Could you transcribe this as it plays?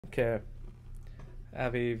Okay, I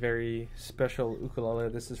have a very special ukulele.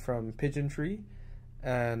 This is from Pigeon tree,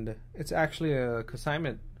 and it's actually a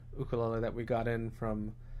consignment ukulele that we got in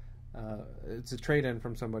from. It's a trade-in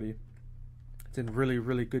from somebody. It's in really,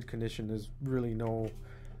 really good condition. There's really no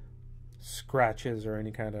scratches or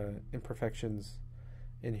any kind of imperfections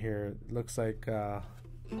in here. It looks like,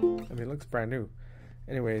 it looks brand new.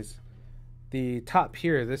 Anyways, the top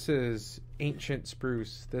here, this is ancient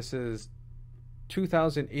spruce. This is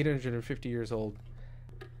 2,850 years old.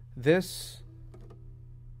 This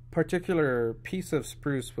particular piece of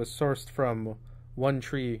spruce was sourced from one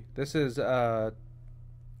tree. This is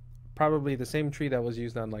probably the same tree that was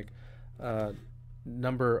used on like a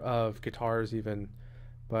number of guitars even,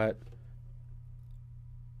 but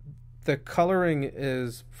the coloring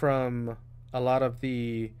is from a lot of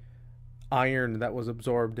the iron that was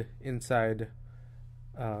absorbed inside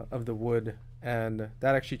of the wood, and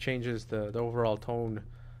that actually changes the overall tone,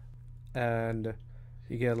 and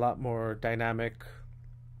you get a lot more dynamic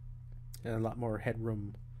and a lot more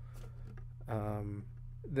headroom.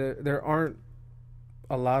 There aren't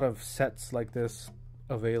a lot of sets like this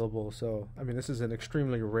available, so I mean this is an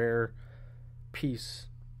extremely rare piece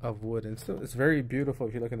of wood, and still it's very beautiful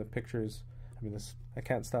if you look in the pictures. I mean, I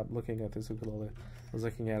can't stop looking at this ukulele. I was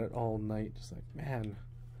looking at it all night, just like, man,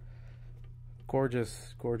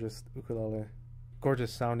 gorgeous, gorgeous ukulele,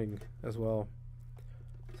 gorgeous sounding as well.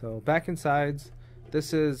 So back and sides,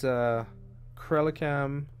 this is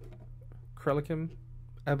Crelicum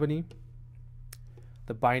ebony.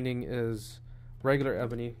 The binding is regular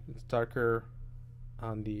ebony. It's darker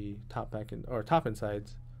on the top and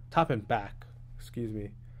sides, top and back. Excuse me.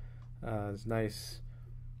 It's nice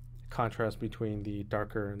contrast between the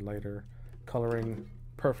darker and lighter coloring.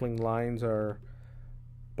 Purfling lines are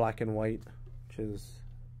black and white, which is,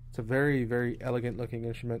 it's a very, very elegant looking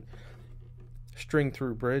instrument. String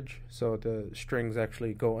through bridge, so the strings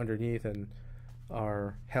actually go underneath and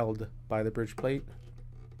are held by the bridge plate.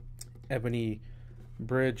 Ebony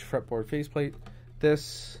bridge fretboard faceplate.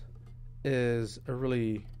 This is a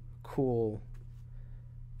really cool,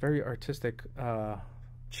 very artistic.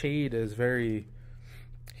 Chade is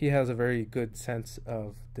he has a very good sense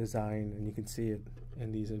of design, and you can see it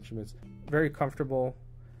in these instruments. Very comfortable.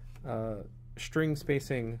 String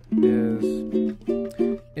spacing is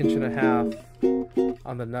 1.5 inches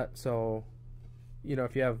on the nut, so you know,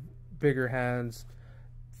 if you have bigger hands,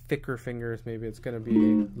 thicker fingers, maybe it's going to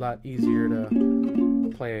be a lot easier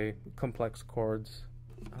to play complex chords.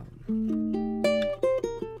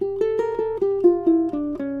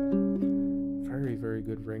 Very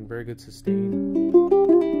good ring, very good sustain.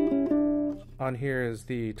 On here is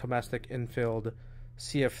the Tomastic infilled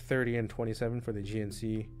CF30 and 27 for the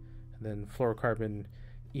GNC, and then fluorocarbon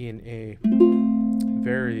E and A.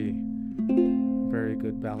 Very, very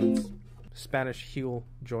good balance. Spanish heel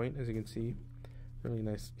joint, as you can see. Really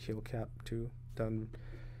nice heel cap too, done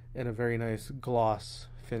in a very nice gloss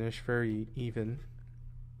finish, very even.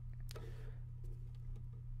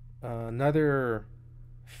 Another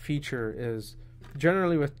feature is,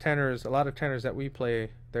 generally with tenors, a lot of tenors that we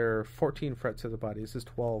play, they're 14 frets of the body. This is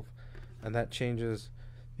 12, and that changes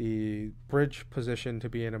the bridge position to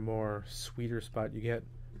be in a more sweeter spot. You get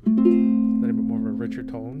a little bit more of a richer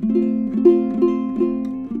tone,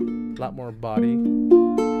 a lot more body.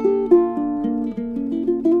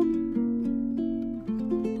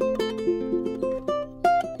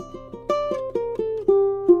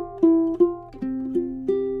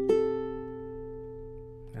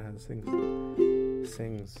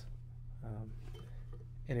 Sings.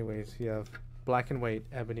 Anyways, you have black and white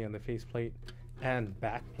ebony on the faceplate and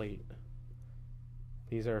back plate.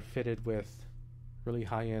 These are fitted with really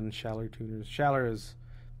high-end Schaller tuners. Schaller has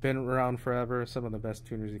been around forever. Some of the best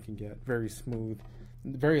tuners you can get. Very smooth,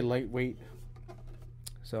 very lightweight.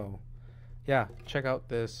 So yeah, check out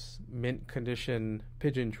this mint condition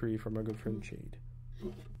pigeon tree from our good friend Chade.